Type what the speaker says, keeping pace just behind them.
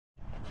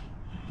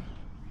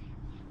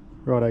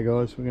Righto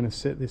guys, we're going to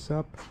set this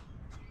up.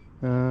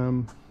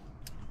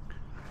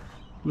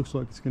 Looks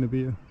like it's going to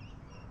be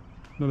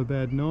not a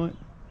bad night.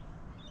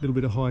 A little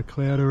bit of high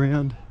cloud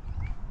around,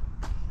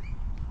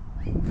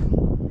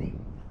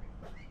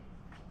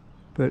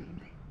 but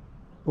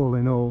all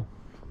in all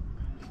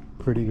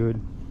pretty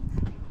good.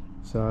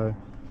 So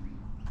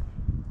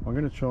I'm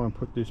going to try and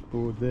put this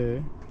board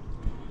there.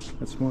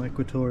 That's my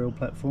equatorial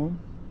platform.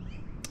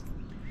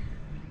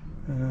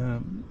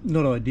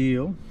 Not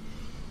ideal,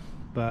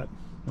 but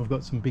I've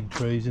got some big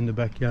trees in the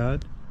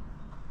backyard,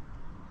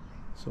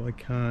 so I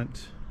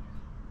can't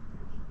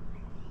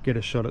get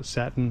a shot at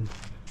Saturn,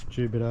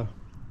 Jupiter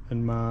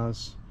and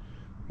Mars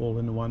all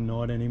in the one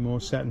night anymore.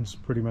 Saturn's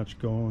pretty much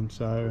gone,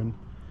 so, and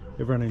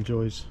everyone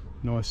enjoys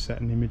nice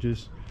Saturn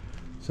images.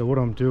 So what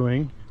I'm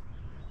doing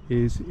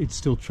is, it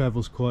still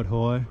travels quite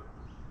high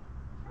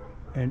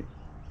and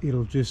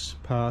it'll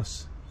just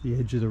pass the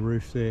edge of the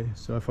roof there.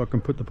 So if I can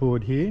put the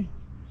board here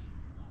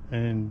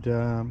and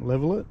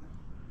level it,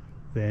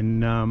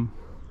 then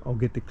I'll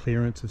get the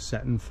clearance of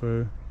Saturn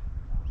for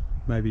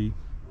maybe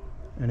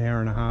an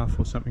hour and a half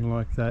or something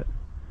like that,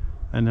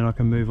 and then I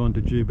can move on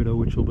to Jupiter,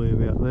 which will be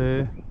about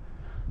there,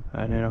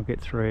 and then I'll get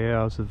 3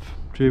 hours of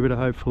Jupiter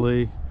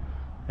hopefully.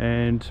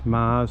 And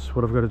Mars,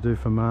 what I've got to do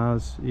for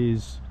Mars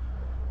is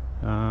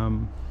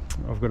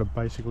I've got to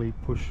basically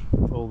push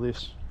all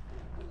this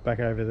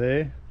back over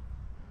there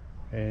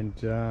and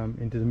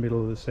into the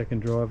middle of the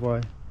second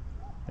driveway,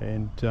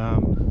 and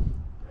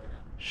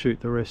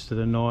shoot the rest of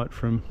the night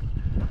from,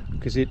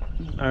 because it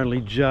only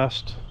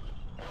just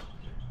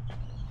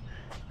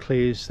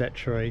clears that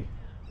tree,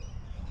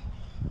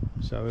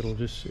 so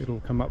it'll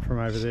come up from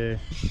over there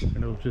and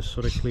it'll just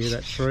sort of clear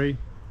that tree.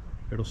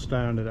 It'll stay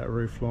under that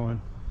roof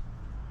line.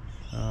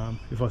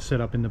 If I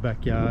set up in the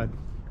backyard,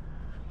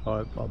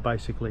 I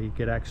basically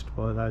get axed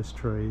by those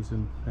trees,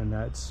 and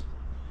that's,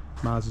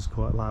 Mars is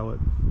quite low at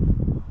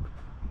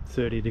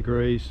 30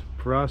 degrees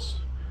for us,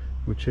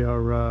 which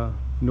our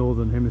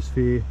northern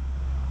hemisphere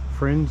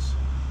friends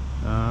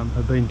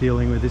have been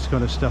dealing with this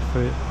kind of stuff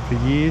for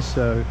years,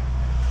 so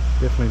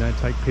definitely don't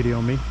take pity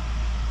on me.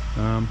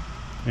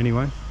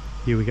 Anyway,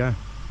 here we go.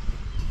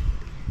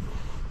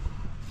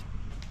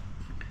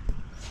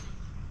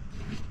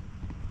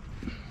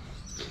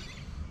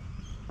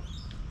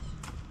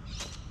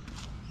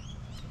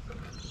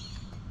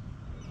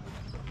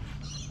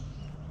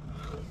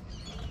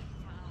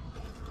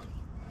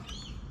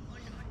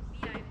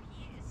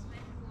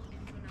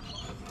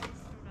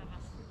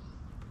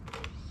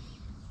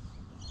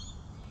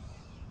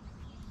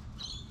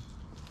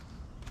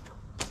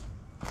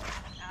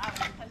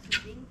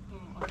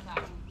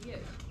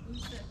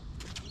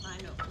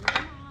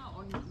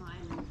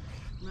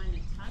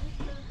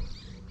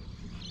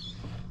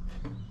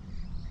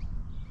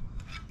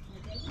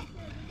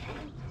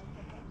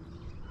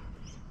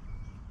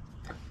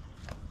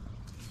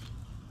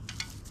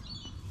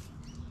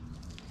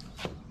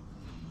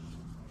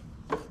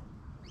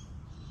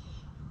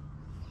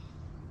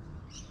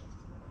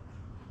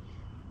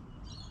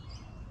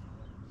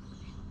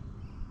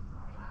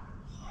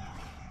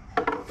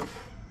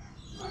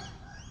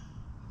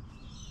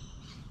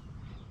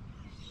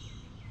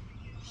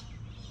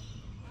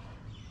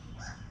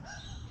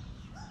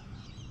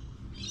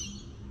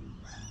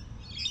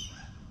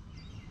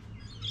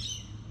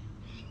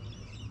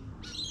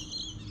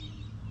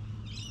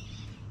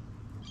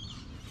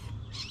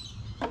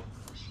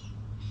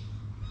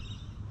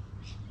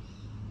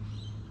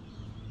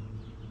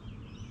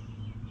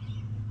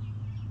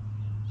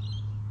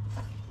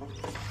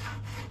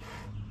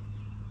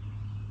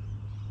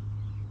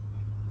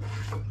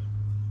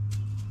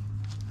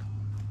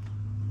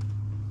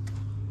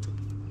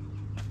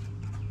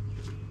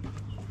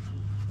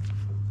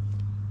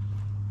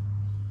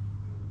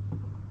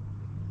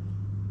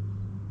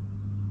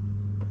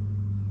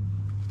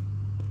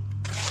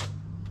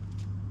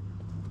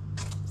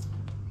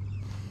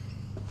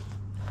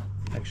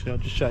 Actually, I'll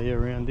just show you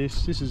around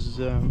this. This is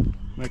an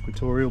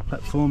equatorial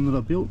platform that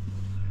I built.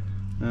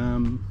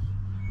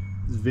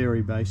 It's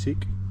very basic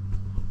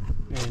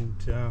and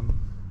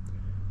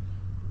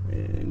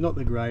not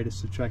the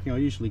greatest of tracking. I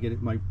usually get it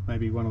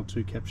maybe 1 or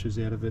 2 captures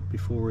out of it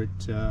before it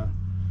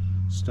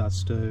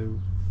starts to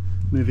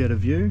move out of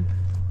view,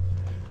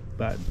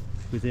 but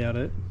without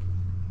it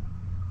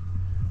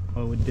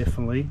I would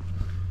definitely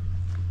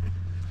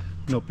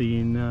not be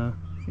in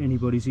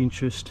anybody's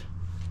interest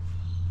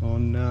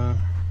on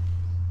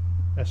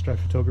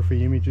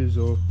astrophotography images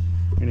or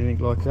anything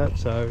like that.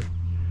 So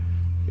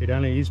it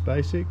only is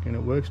basic and it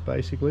works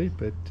basically,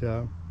 but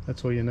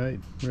that's all you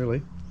need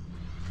really.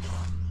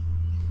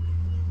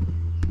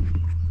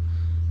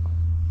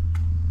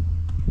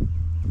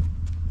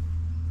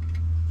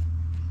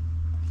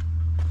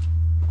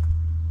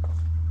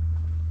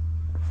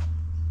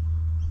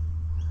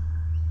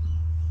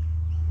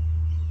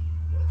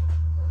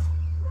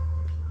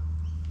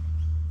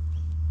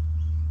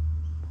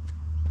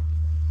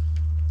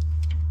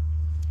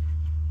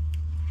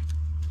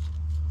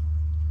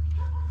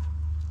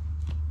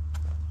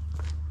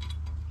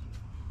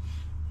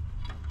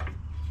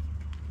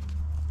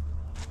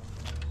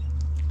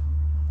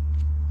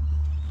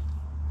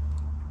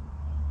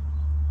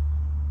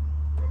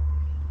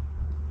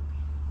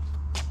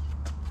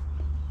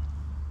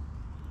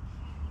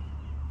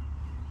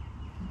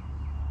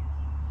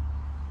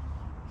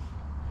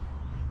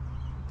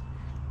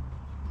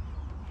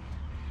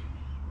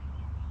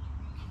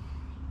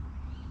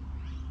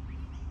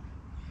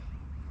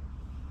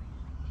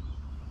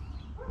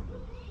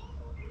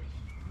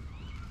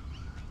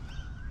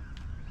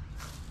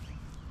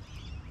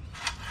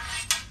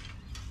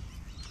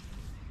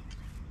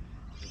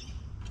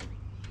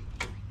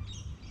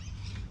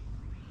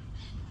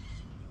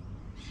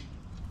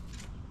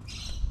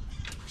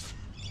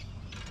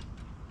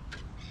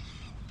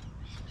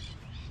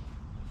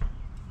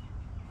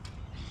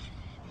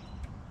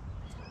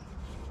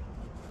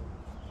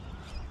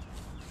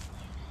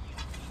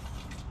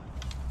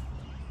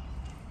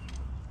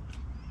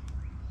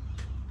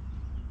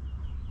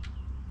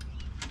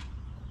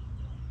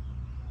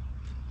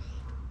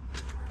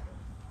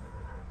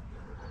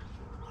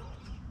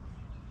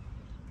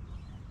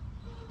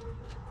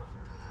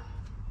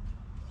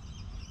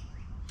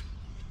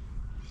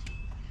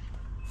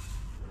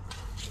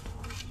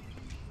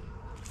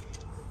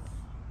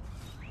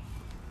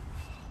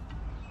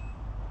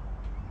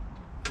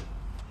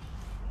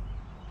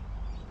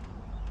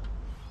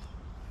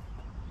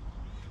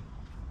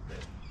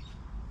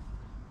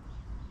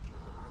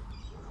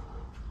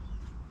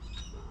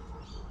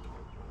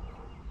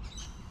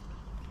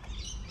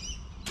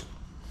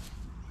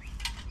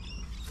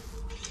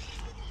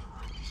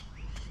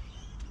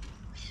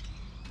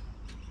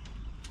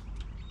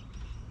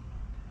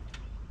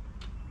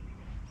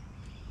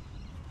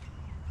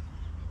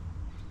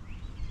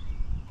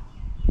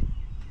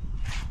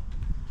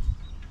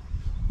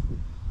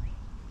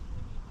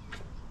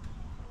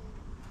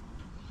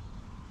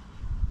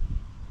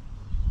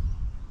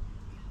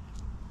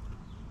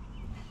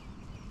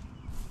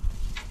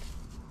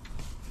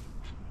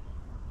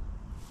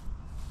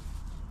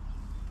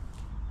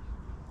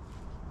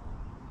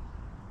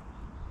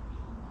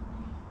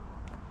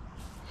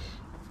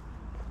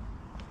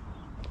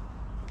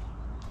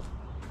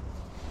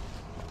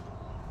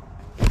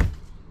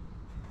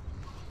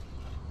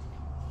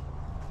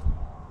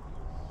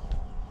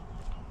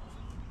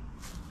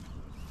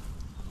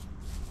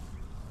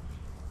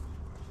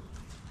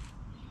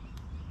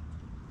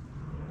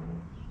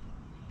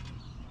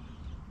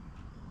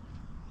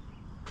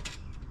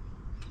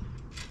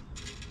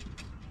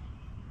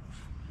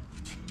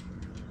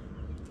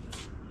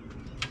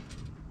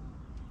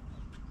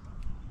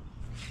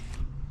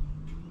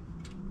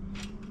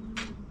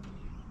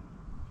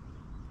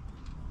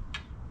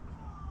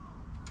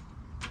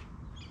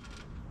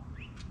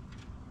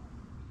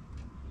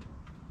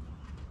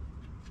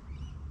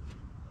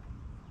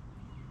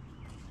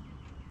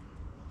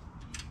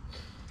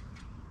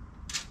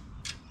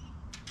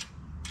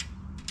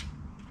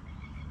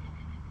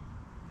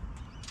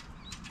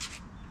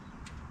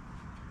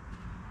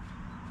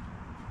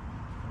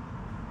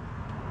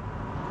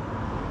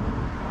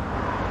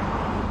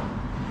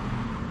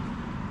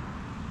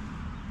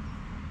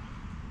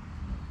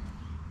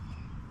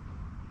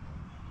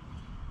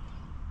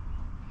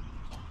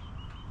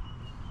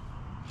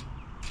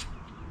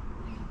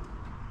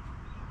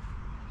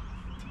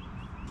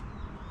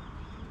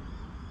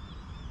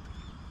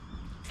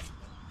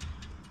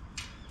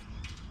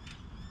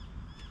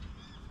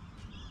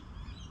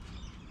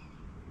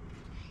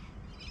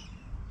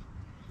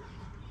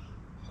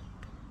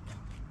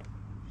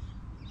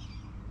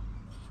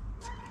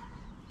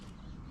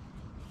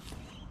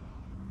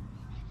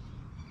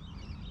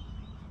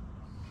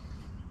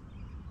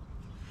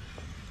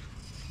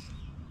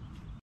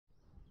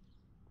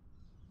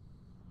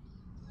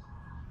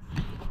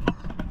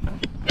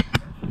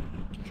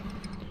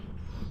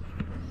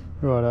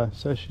 Righto,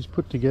 so she's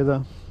put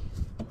together.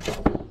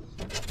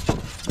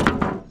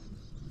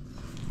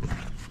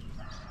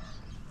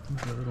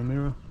 There's a little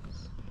mirror.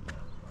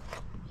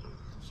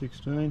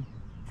 16.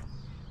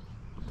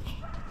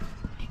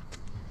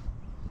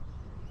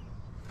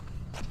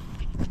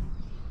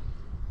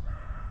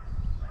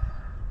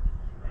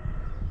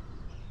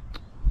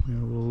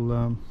 Now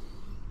we'll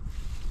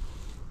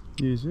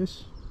use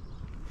this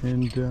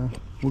and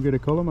we'll get a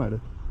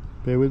collimator.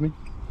 Bear with me.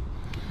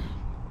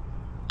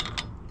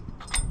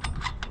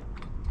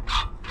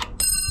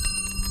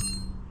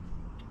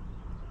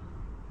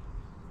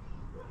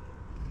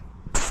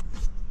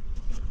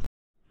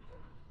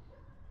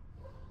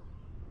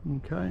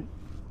 Okay.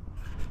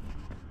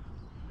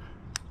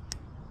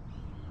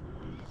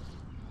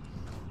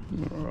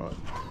 Alright.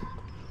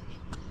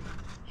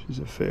 She's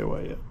a fair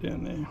way out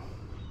down there.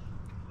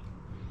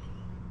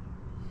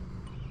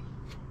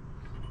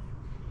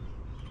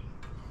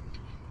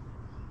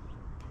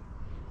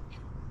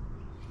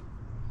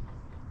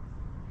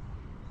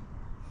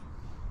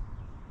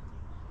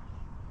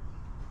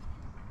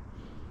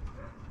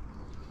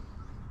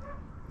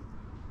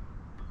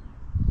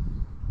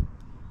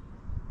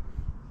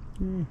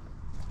 Yeah.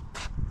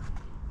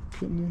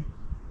 Getting there.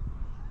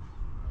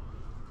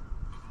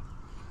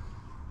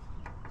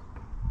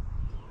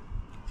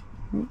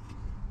 Oh.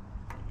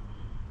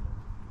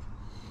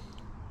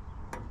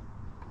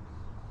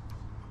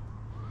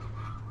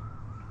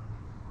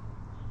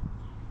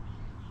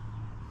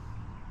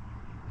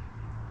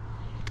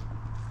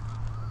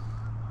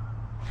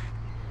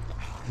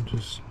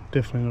 Just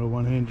definitely not a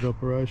one-handed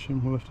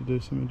operation. We'll have to do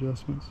some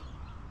adjustments.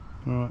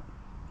 Alright,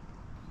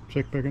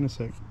 check back in a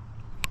sec.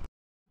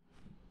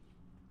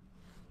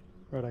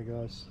 Righto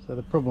guys, so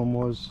the problem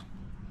was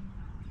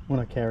when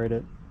I carried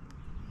it,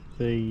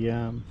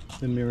 the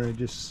mirror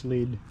just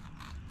slid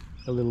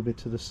a little bit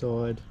to the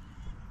side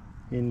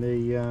in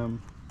the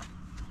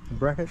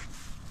bracket,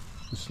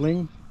 the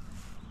sling,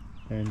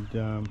 and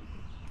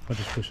I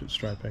just pushed it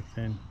straight back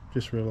then.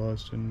 Just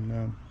realised,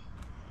 and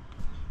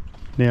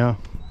now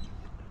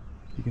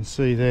you can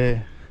see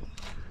there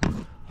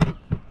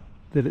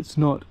that it's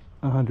not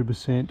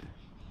 100%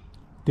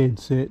 dead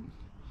set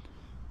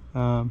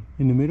in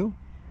the middle.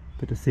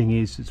 But the thing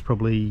is, it's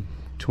probably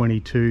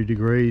 22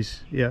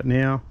 degrees out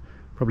now,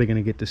 probably going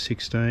to get to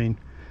 16,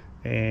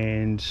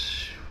 and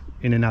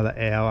in another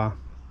hour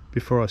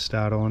before I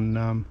start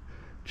on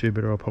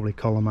Jupiter, I'll probably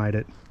collimate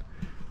it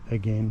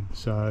again.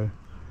 So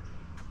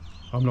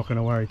I'm not going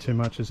to worry too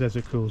much, as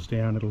it cools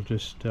down it'll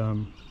just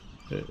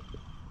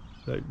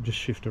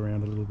shift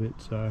around a little bit.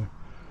 So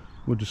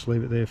we'll just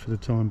leave it there for the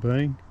time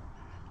being,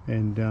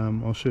 and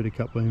I'll shoot a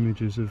couple of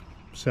images of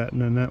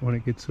Saturn and that when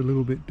it gets a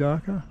little bit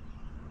darker.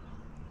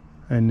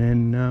 And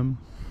then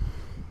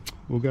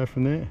we'll go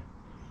from there.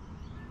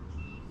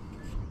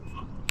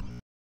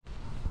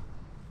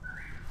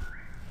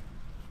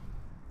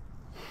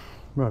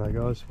 Righto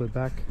guys, we're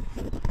back.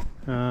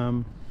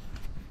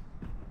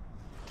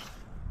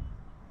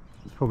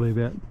 It's probably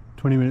about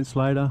 20 minutes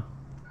later.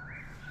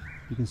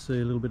 You can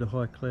see a little bit of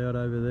high cloud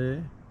over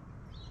there.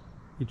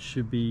 It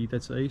should be,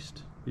 that's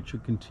east. It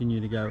should continue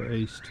to go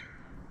east.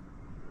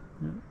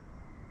 Yeah,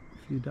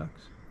 a few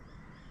ducks.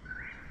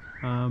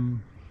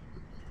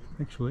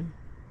 Actually,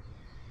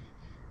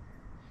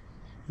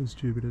 there's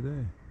Jupiter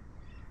there.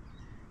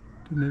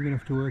 Didn't even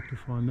have to work to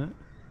find that.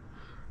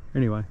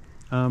 Anyway,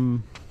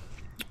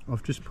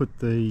 I've just put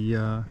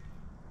the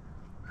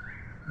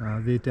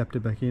adapter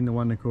back in, the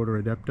 1 1/4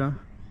 adapter.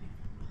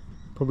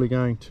 Probably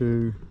going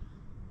to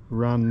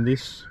run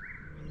this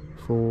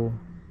for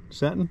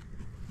Saturn.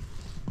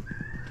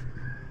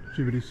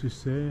 Jupiter's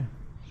just there.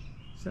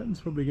 Saturn's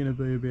probably going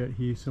to be about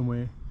here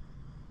somewhere.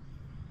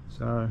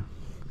 So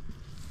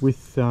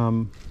with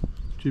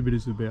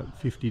Jupiter's about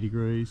 50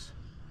 degrees,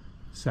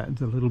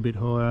 Saturn's a little bit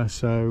higher,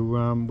 so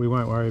we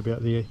won't worry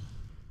about the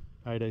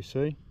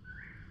ADC.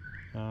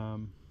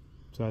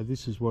 So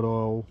this is what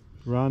I'll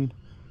run,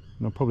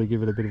 and I'll probably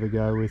give it a bit of a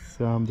go with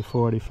the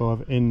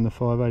 485 and the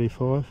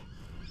 585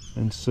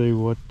 and see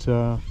what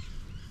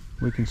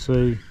we can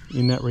see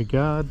in that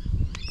regard.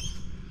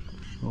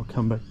 I'll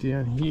come back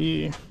down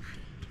here.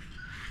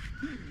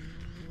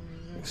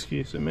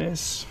 Excuse the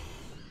mess.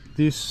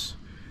 This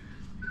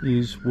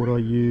is what I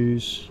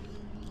use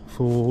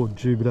for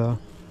Jupiter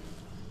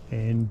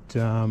and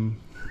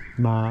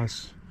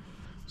Mars.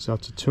 So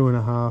it's a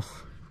 2.5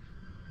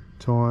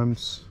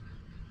 times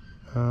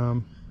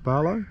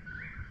Barlow,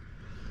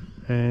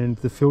 and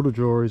the filter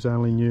drawer is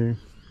only new.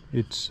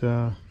 It's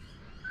a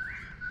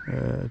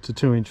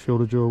 2-inch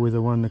filter drawer with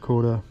a 1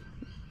 1/4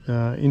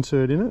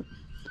 insert in it.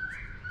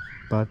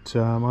 But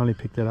I only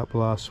picked that up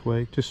last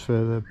week, just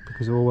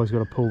because I've always got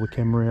to pull the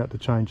camera out to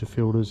change the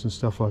filters and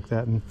stuff like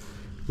that. And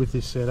with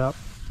this setup,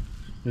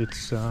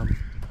 it's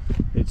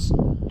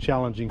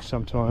challenging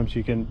sometimes.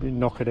 You can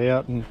knock it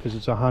out, and because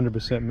it's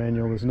 100%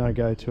 manual, there's no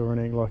go-to or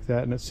anything like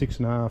that, and it's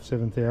 6.5,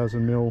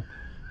 7,000 mil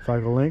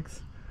focal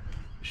length.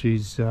 She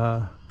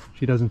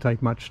doesn't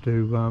take much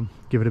to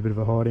give it a bit of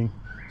a hiding.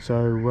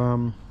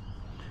 So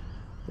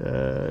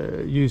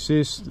use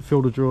this, the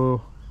filter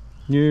drawer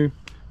new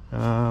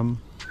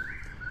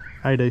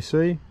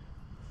ADC,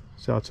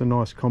 so it's a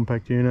nice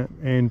compact unit,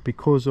 and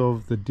because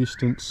of the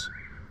distance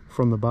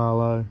from the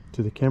Barlow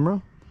to the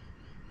camera,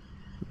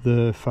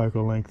 the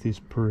focal length is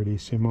pretty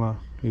similar.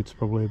 It's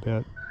probably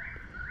about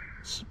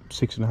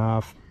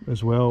 6.5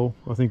 as well.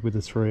 I think with the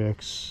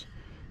 3x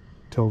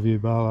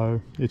Telview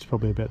Barlow, it's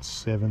probably about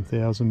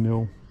 7,000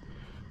 mil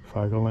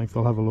focal length.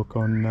 I'll have a look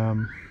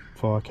on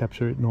fire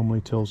capture, it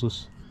normally tells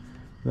us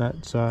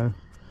that. So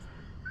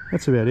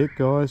that's about it,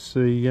 guys.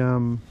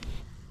 The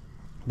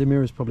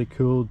mirror's probably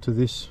cooled to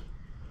this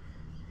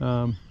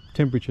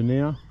temperature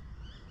now,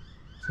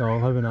 so I'll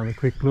have another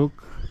quick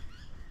look.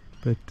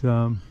 But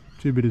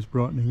Jupiter's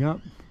brightening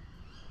up.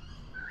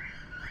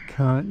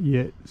 Can't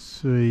yet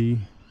see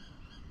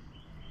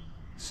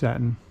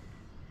Saturn,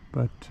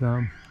 but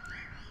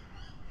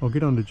I'll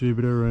get onto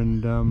Jupiter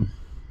and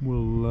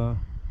we'll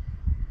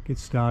get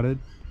started,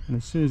 and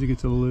as soon as it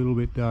gets a little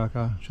bit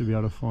darker, should be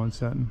able to find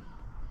Saturn.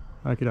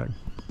 Okie doke,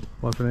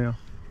 bye for now.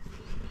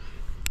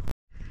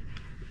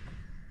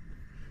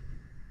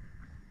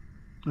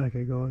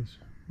 Okay guys,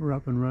 we're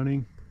up and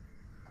running.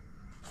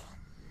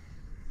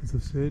 As I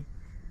said,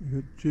 we've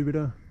got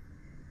Jupiter,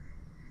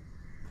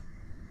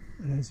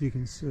 and as you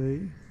can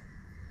see,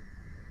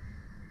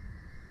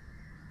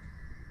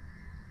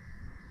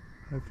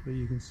 hopefully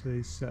you can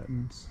see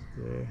Saturn's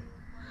there.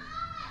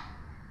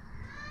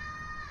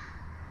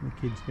 The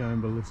kid's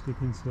going ballistic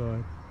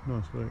inside.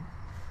 Nice work.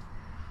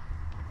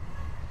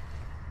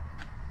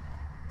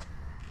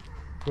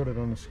 Got it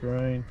on the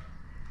screen.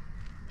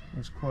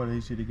 It's quite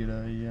easy to get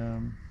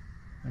a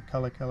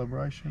colour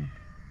calibration,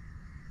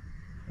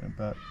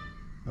 but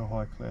the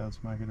high clouds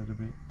make it a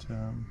bit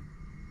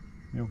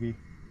milky.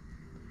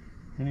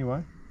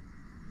 Anyway,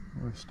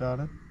 we've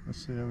started.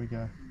 Let's see how we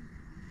go.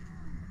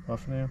 Bye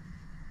for now.